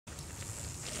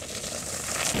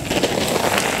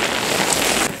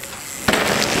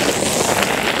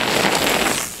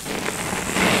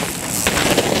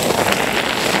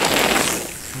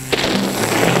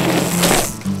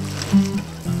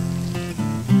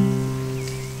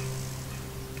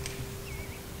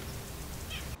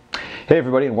Hey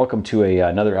everybody, and welcome to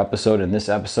another episode. In this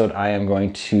episode I am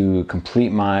going to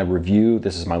complete my review.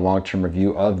 This is my long-term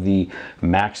review of the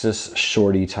Maxxis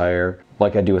Shorty Tire.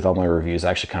 Like I do with all my reviews,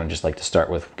 I actually kind of just like to start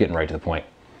with getting right to the point.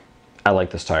 I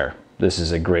like this tire. This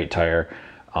is a great tire.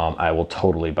 I will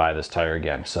totally buy this tire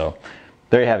again. So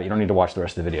there you have it. You don't need to watch the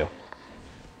rest of the video.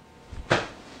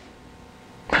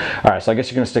 Alright, so I guess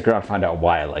you're going to stick around and find out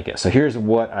why I like it. So here's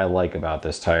what I like about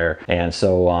this tire. And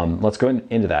so let's go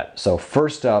into that. So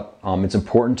first up, it's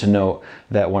important to note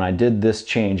that when I did this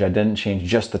change, I didn't change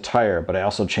just the tire, but I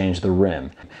also changed the rim.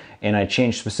 And I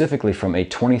changed specifically from a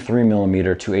 23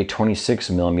 millimeter to a 26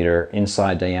 millimeter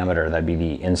inside diameter. That'd be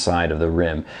the inside of the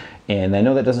rim. And I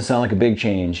know that doesn't sound like a big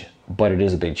change, but it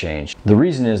is a big change. The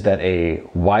reason is that a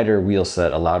wider wheel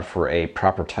set allowed for a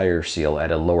proper tire seal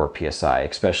at a lower PSI,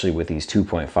 especially with these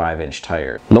 2.5-inch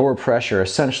tires. Lower pressure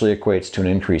essentially equates to an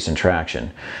increase in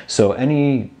traction. So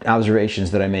any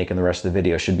observations that I make in the rest of the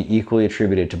video should be equally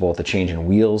attributed to both the change in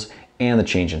wheels and the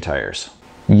change in tires.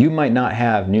 You might not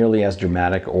have nearly as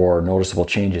dramatic or noticeable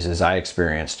changes as I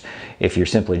experienced if you're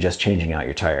simply just changing out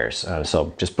your tires.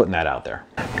 So just putting that out there.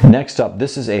 Next up,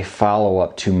 this is a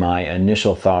follow-up to my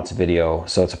initial thoughts video.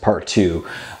 So it's a part two.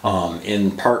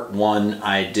 In part one,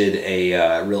 I did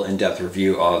a real in-depth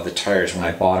review of the tires when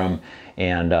I bought them.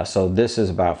 And so this is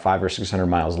about 500 or 600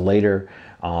 miles later.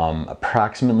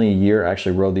 Approximately a year. I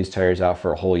actually rode these tires out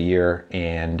for a whole year,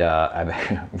 and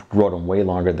I rode them way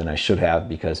longer than I should have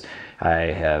because I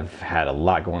have had a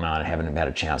lot going on and haven't had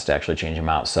a chance to actually change them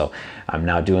out. So I'm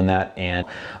now doing that, and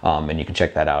you can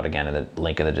check that out again in the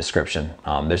link in the description.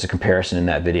 There's a comparison in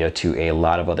that video to a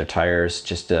lot of other tires,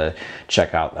 just to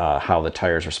check out how the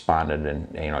tires responded,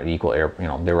 and equal air,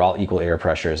 they were all equal air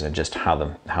pressures, and just how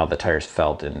the tires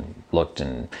felt and looked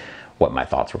and what my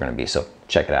thoughts were going to be. So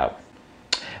check it out.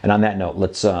 And on that note,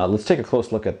 let's take a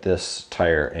close look at this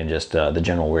tire and just the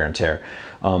general wear and tear.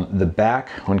 The back,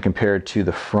 when compared to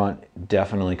the front,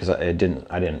 definitely, because I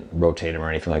didn't rotate them or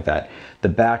anything like that. The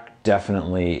back,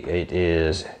 definitely, it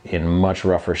is in much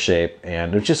rougher shape,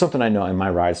 and it's just something I know in my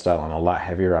ride style. I'm a lot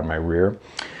heavier on my rear.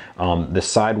 The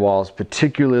sidewalls,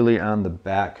 particularly on the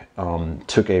back,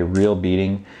 took a real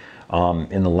beating.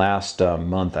 In the last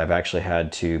month, I've actually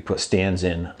had to put stands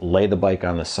in, lay the bike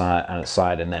on the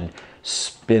side, and then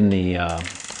spin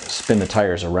the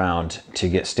tires around to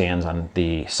get stands on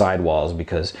the sidewalls,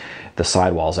 because the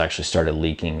sidewalls actually started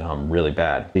leaking really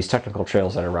bad. These technical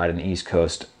trails that I ride on the East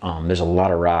Coast, there's a lot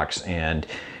of rocks, and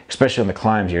especially on the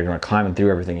climbs, you're going to climbing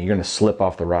through everything, you're going to slip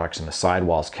off the rocks, and the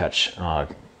sidewalls catch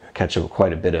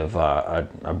quite a bit of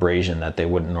abrasion that they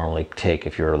wouldn't normally take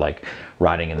if you're like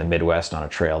riding in the Midwest on a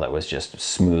trail that was just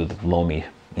smooth, loamy,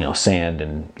 sand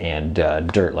and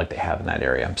dirt like they have in that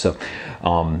area. So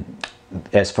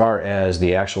as far as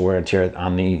the actual wear and tear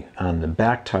on the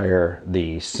back tire,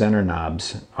 the center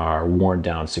knobs are worn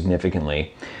down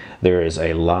significantly. There is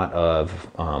a lot of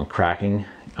cracking.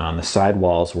 On the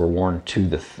sidewalls were worn to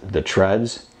the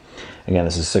treads. Again,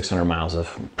 this is 600 miles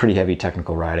of pretty heavy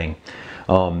technical riding.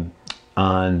 On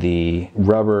the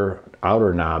rubber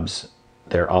outer knobs,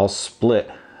 they're all split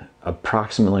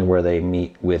approximately where they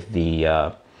meet with the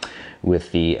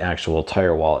actual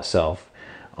tire wall itself.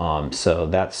 So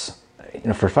that's,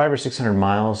 for 500 or 600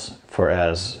 miles, for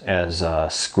as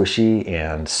squishy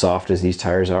and soft as these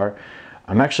tires are,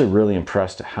 I'm actually really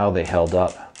impressed at how they held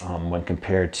up when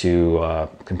compared to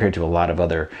a lot of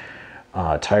other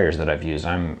tires that I've used.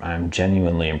 I'm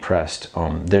genuinely impressed.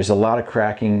 There's a lot of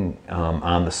cracking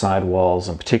on the sidewalls,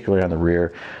 and particularly on the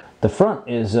rear. The front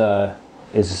is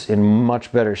in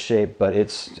much better shape, but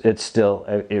it's still,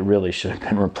 it really should have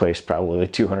been replaced probably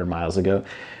 200 miles ago.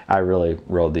 I really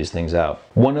rode these things out.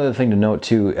 One other thing to note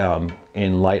too,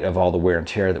 in light of all the wear and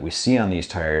tear that we see on these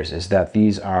tires, is that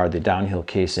these are the downhill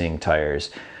casing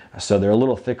tires. So they're a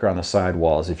little thicker on the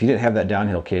sidewalls. If you didn't have that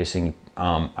downhill casing,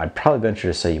 I'd probably venture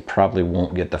to say you probably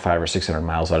won't get the 500 or 600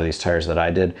 miles out of these tires that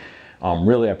I did.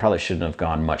 Really, I probably shouldn't have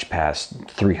gone much past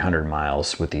 300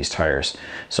 miles with these tires.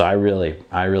 So I really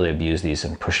abused these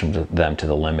and pushed them to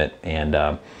the limit.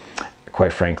 And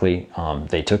quite frankly,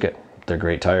 they took it. They're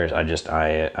great tires.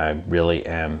 I really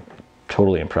am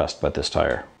totally impressed by this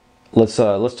tire. Let's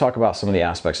talk about some of the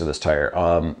aspects of this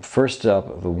tire. First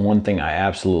up, the one thing I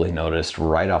absolutely noticed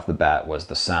right off the bat was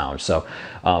the sound. So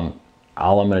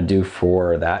all I'm going to do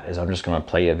for that is I'm just going to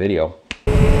play a video.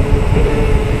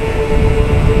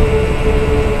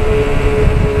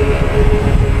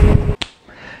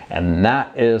 And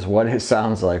that is what it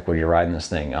sounds like when you're riding this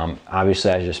thing.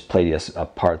 Obviously, I just played a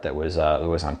part that was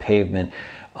on pavement.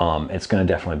 it's going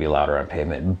to definitely be louder on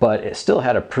pavement, but it still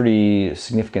had a pretty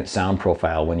significant sound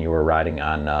profile when you were riding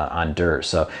on dirt.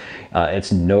 So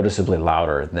it's noticeably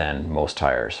louder than most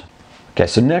tires. Okay,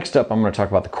 so next up, I'm going to talk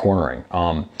about the cornering.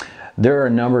 There are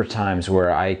a number of times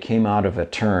where I came out of a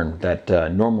turn that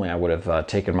normally I would have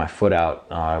taken my foot out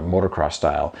motocross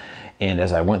style, and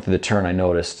as I went through the turn, I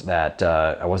noticed that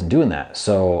I wasn't doing that.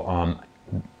 So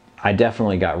I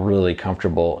definitely got really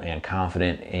comfortable and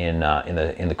confident in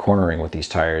the cornering with these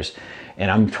tires, and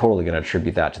I'm totally going to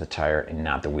attribute that to the tire and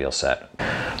not the wheel set.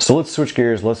 So let's switch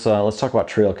gears. Let's talk about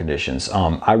trail conditions.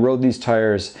 I rode these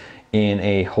tires in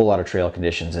a whole lot of trail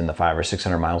conditions in the 500 or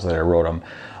 600 miles that I rode them.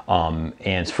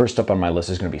 And first up on my list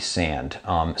is going to be sand.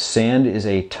 Sand is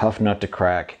a tough nut to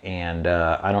crack, and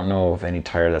I don't know of any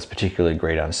tire that's particularly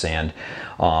great on sand.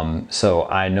 So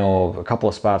I know of a couple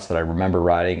of spots that I remember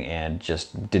riding and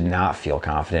just did not feel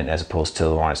confident, as opposed to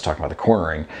the one I was talking about, the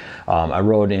cornering. I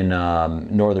rode in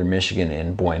northern Michigan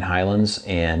in Boyne Highlands,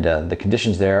 and the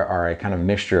conditions there are a kind of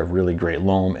mixture of really great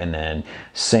loam and then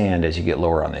sand as you get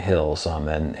lower on the hills.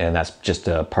 And that's just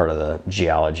a part of the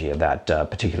geology of that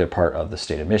particular part of the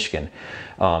state of Michigan.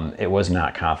 It was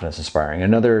not confidence inspiring.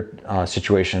 Another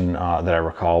situation that I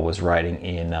recall was riding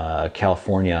in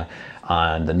California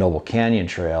on the Noble Canyon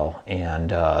Trail,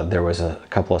 and there was a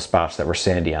couple of spots that were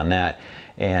sandy on that,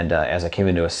 and as I came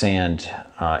into a sand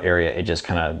area, it just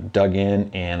kind of dug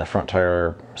in and the front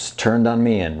tire turned on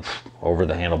me and over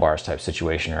the handlebars type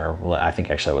situation, or I think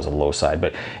actually it was a low side,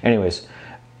 but anyways,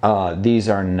 these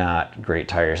are not great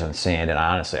tires on sand, and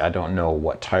honestly I don't know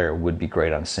what tire would be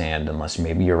great on sand unless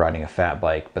maybe you're riding a fat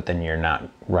bike, but then you're not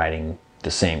riding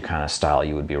the same kind of style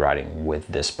you would be riding with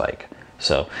this bike.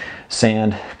 So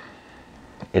sand,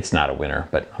 it's not a winner,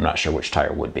 but I'm not sure which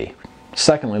tire would be.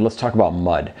 Secondly, let's talk about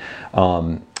mud.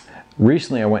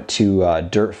 Recently I went to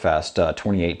Dirt Fest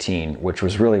 2018, which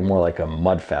was really more like a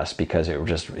mud fest because it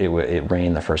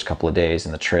rained the first couple of days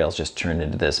and the trails just turned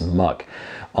into this muck.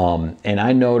 And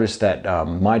I noticed that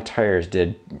my tires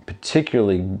did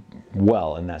particularly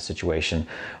well in that situation.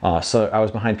 So I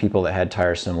was behind people that had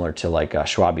tires similar to like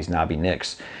Schwabe's Knobby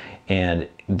Nicks, and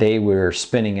they were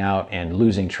spinning out and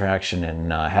losing traction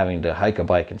and having to hike a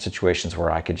bike in situations where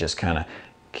I could just kind of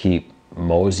keep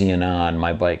moseying on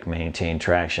my bike, maintain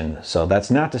traction. So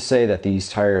that's not to say that these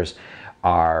tires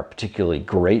are particularly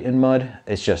great in mud.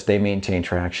 It's just they maintain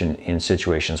traction in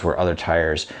situations where other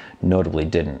tires notably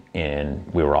didn't, and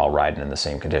we were all riding in the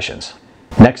same conditions.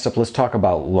 Next up, let's talk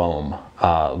about loam.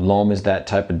 Loam is that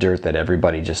type of dirt that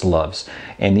everybody just loves,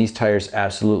 and these tires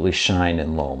absolutely shine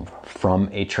in loam from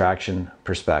a traction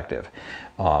perspective.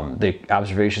 The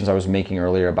observations I was making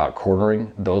earlier about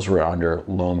cornering, those were under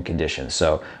loam conditions.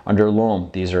 So under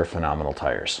loam, these are phenomenal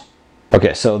tires.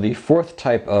 Okay, so the fourth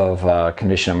type of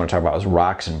condition I'm going to talk about is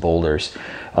rocks and boulders.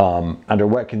 Under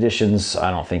wet conditions,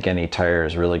 I don't think any tire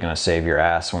is really going to save your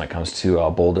ass when it comes to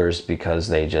boulders, because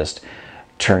they just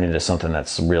turn into something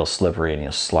that's real slippery and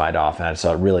you'll slide off, and it's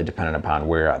really dependent upon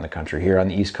where you're at in the country. Here on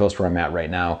the East Coast where I'm at right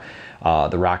now,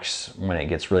 the rocks, when it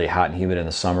gets really hot and humid in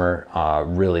the summer,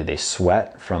 really they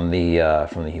sweat from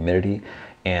the humidity,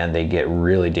 and they get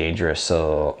really dangerous.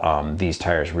 So these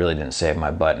tires really didn't save my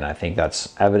butt, and I think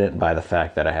that's evident by the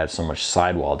fact that I had so much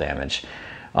sidewall damage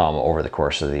over the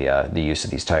course of the use of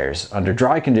these tires. Under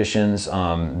dry conditions,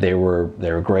 they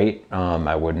were great.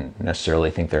 I wouldn't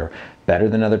necessarily think they're better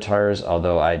than other tires,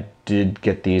 although I did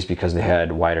get these because they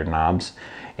had wider knobs,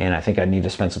 and I think I need to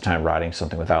spend some time riding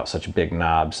something without such big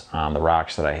knobs on the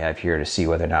rocks that I have here to see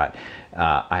whether or not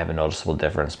I have a noticeable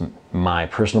difference. My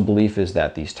personal belief is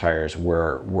that these tires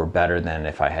were better than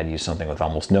if I had used something with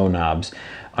almost no knobs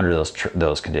under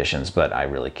those conditions, but I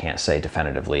really can't say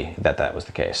definitively that that was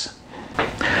the case.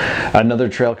 Another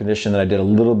trail condition that I did a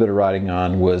little bit of riding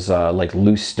on was like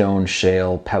loose stone,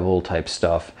 shale, pebble type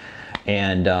stuff.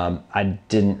 And I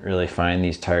didn't really find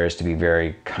these tires to be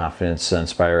very confidence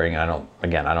inspiring. I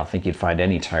don't think you'd find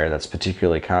any tire that's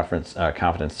particularly confidence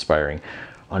inspiring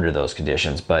under those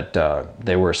conditions, but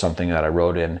they were something that I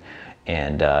rode in,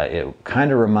 and it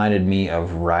kind of reminded me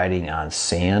of riding on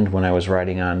sand when I was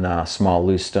riding on small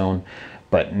loose stone,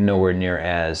 but nowhere near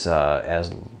as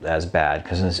bad,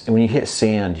 because when you hit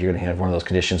sand, you're going to have one of those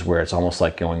conditions where it's almost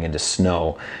like going into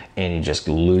snow and you just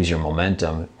lose your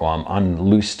momentum. On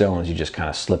loose stones, you just kind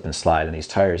of slip and slide, and these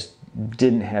tires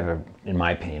didn't have, in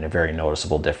my opinion, a very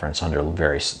noticeable difference under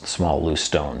very small loose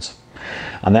stones.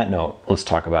 On that note, let's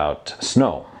talk about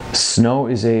snow. Snow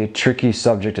is a tricky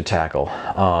subject to tackle.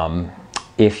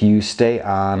 If you stay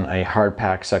on a hard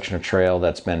packed section of trail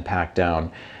that's been packed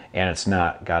down and it's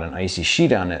not got an icy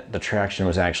sheet on it, the traction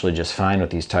was actually just fine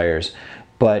with these tires.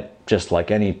 But just like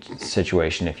any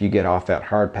situation, if you get off that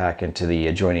hard pack into the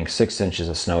adjoining 6 inches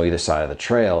of snow either side of the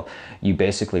trail, you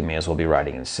basically may as well be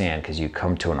riding in sand because you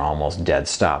come to an almost dead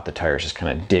stop. The tires just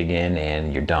kind of dig in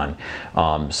and you're done.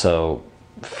 So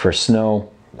for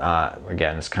snow,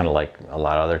 again, it's kind of like a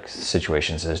lot of other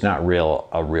situations. There's not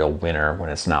a real winner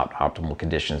when it's not optimal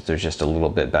conditions. There's just a little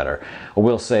bit better. I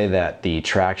will say that the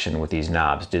traction with these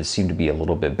knobs did seem to be a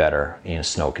little bit better in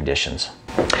snow conditions.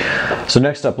 So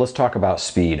next up, let's talk about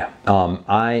speed.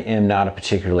 I am not a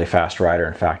particularly fast rider.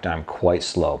 In fact, I'm quite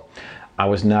slow. I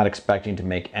was not expecting to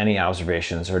make any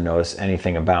observations or notice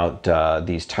anything about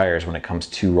these tires when it comes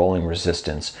to rolling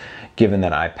resistance, given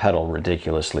that I pedal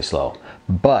ridiculously slow.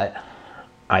 But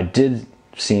I did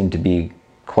seem to be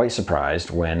quite surprised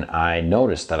when I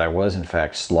noticed that I was in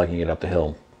fact slugging it up the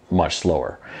hill much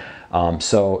slower.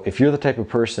 So if you're the type of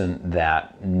person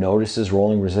that notices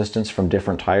rolling resistance from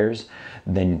different tires,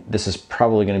 then this is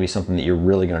probably going to be something that you're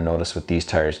really going to notice with these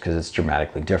tires because it's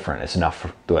dramatically different. It's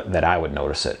enough that I would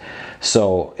notice it.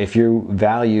 So if you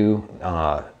value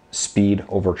speed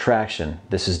over traction,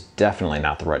 this is definitely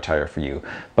not the right tire for you.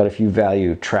 But if you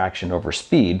value traction over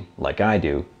speed, like I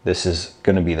do, this is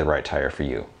going to be the right tire for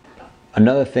you.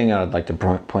 Another thing I'd like to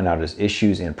point out is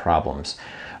issues and problems.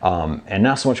 And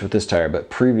not so much with this tire, but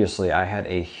previously I had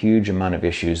a huge amount of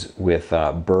issues with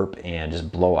burp and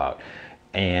just blowout.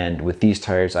 And with these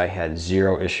tires, I had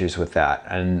zero issues with that.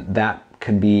 And that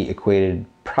can be equated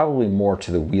probably more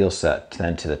to the wheel set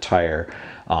than to the tire.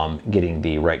 Getting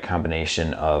the right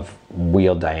combination of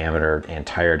wheel diameter and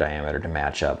tire diameter to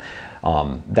match up.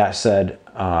 That said,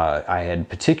 I had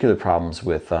particular problems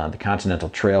with the Continental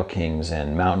Trail Kings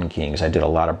and Mountain Kings. I did a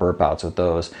lot of burp outs with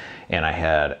those, and I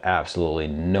had absolutely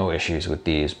no issues with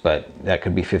these, but that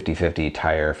could be 50-50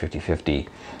 tire, 50-50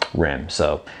 rim.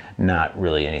 So not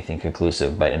really anything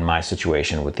conclusive, but in my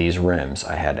situation with these rims,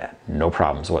 I had no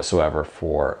problems whatsoever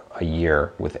for a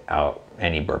year without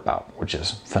any burp out, which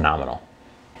is phenomenal.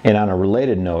 And on a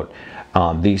related note,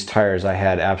 these tires, I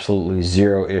had absolutely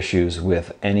zero issues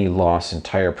with any loss in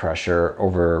tire pressure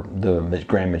over the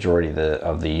grand majority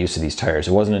of the use of these tires.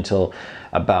 It wasn't until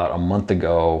about a month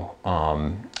ago,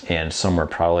 and somewhere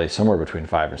between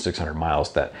 500 and 600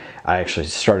 miles, that I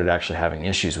started having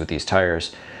issues with these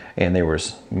tires. And it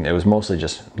was mostly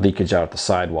just leakage out the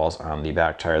sidewalls on the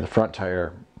back tire. The front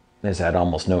tire has had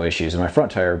almost no issues, and my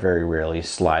front tire very rarely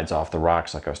slides off the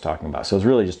rocks like I was talking about. So it's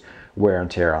really just wear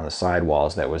and tear on the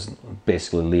sidewalls that was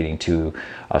basically leading to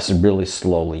some really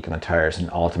slow leak in the tires, and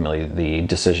ultimately the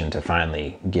decision to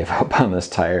finally give up on this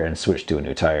tire and switch to a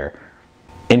new tire.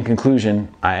 In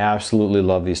conclusion, I absolutely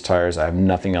love these tires. I have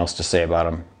nothing else to say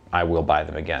about them. I will buy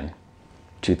them again.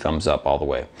 2 thumbs up all the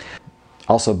way.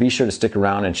 Also, be sure to stick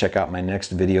around and check out my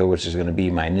next video, which is going to be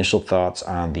my initial thoughts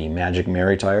on the Magic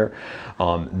Mary tire.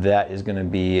 That is going to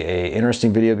be an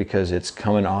interesting video because it's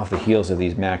coming off the heels of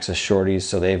these Maxxis Shorties,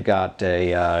 so they've got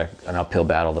an uphill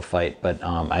battle to fight, but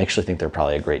I actually think they're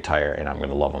probably a great tire, and I'm going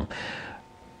to love them.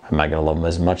 Am I going to love them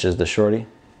as much as the Shorty?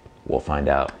 We'll find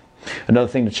out. Another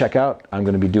thing to check out, I'm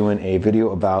going to be doing a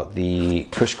video about the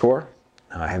Cush Core.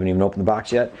 I haven't even opened the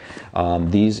box yet.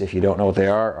 These, if you don't know what they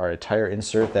are a tire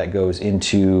insert that goes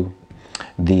into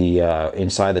the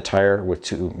inside the tire with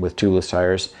tubeless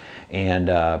tires,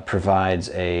 and provides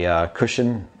a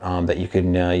cushion that you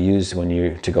can use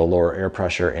to go lower air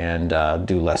pressure and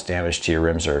do less damage to your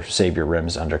rims, or save your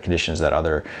rims under conditions that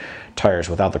other tires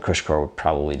without the Cush Core would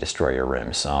probably destroy your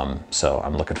rims. So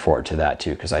I'm looking forward to that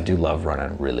too, because I do love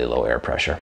running really low air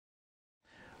pressure.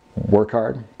 Work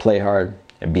hard, play hard,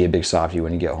 and be a big softie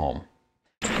when you get home.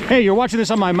 Hey, you're watching this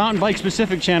on my mountain bike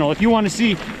specific channel. If you want to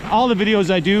see all the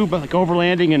videos I do, but like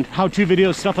overlanding and how-to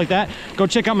videos, stuff like that, go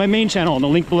check out my main channel in the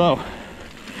link below.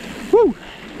 Woo!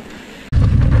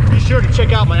 Be sure to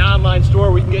check out my online store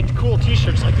where you can get cool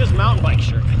t-shirts like this mountain bike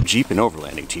shirt. Jeep and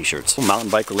overlanding t-shirts. Mountain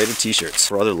bike related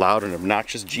t-shirts. Or other loud and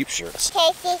obnoxious Jeep shirts.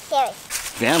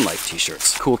 T-shirts. Van life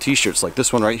t-shirts. Cool t-shirts like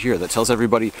this one right here that tells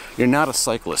everybody you're not a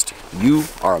cyclist. You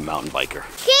are a mountain biker.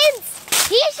 Kids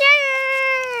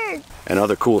t-shirts! And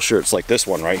other cool shirts like this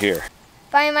one right here.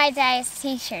 Buy my dad's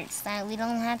t-shirts so we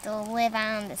don't have to live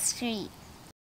out on the street.